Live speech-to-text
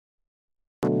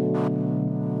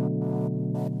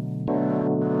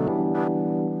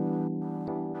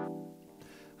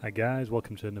Hi guys,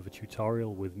 welcome to another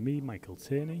tutorial with me, Michael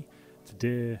Tierney.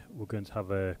 Today we're going to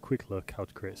have a quick look how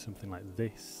to create something like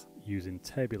this using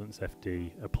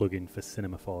TurbulanceFD, a plugin for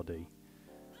Cinema 4D.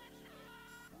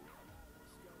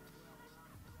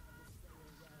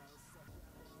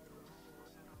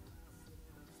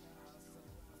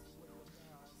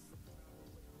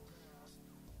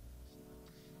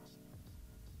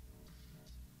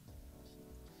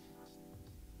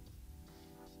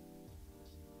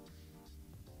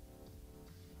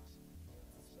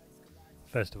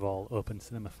 First of all, open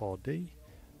Cinema 4D,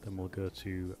 then we'll go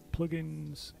to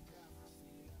Plugins,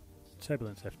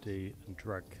 TurbulanceFD and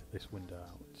drag this window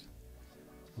out.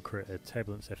 We'll create a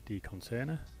TurbulanceFD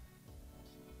container,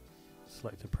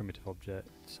 select a primitive object,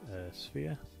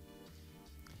 sphere,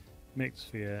 make the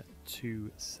sphere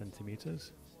 2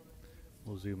 centimeters.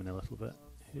 We'll zoom in a little bit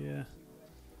here.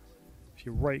 If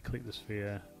you right click the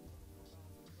sphere,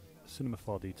 Cinema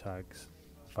 4D tags,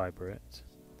 vibrate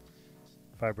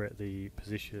the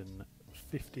position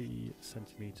 50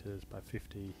 centimeters by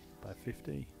 50 by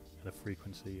 50 at a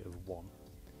frequency of 1.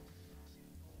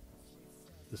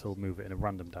 This will move it in a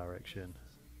random direction,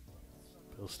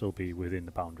 but it'll still be within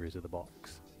the boundaries of the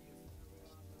box.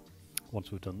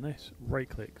 Once we've done this, right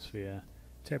click sphere,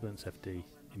 TurbulanceFD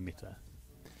emitter.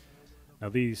 Now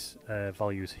these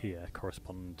values here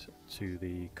correspond to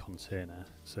the container,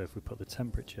 so if we put the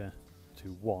temperature to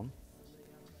 1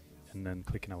 and then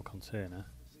click in our container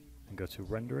and go to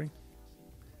rendering,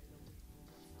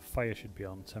 fire should be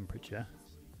on temperature,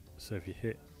 so if you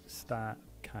hit start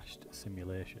cached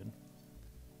simulation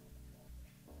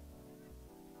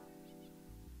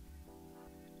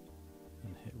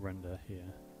and hit render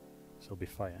here, so it'll be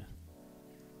fire.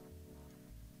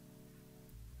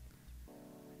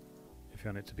 If you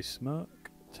want it to be smoke,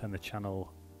 turn the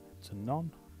channel to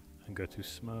none and go to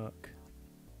smoke,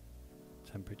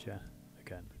 temperature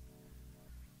again.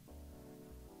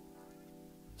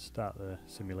 Start the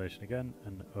simulation again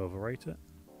and overwrite it.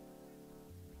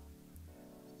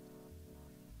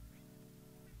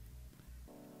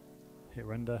 Hit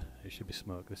render, it should be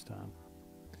smoke this time.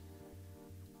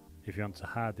 If you want to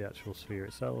hide the actual sphere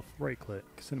itself, right click,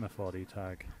 Cinema 4D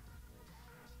tag,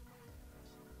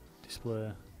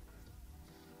 display,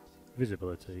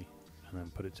 visibility, and then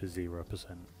put it to 0%.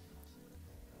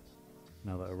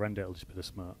 Now that I render, it'll just be the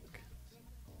smoke.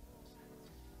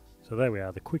 So there we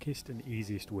are, the quickest and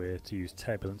easiest way to use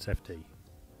TurbulanceFD.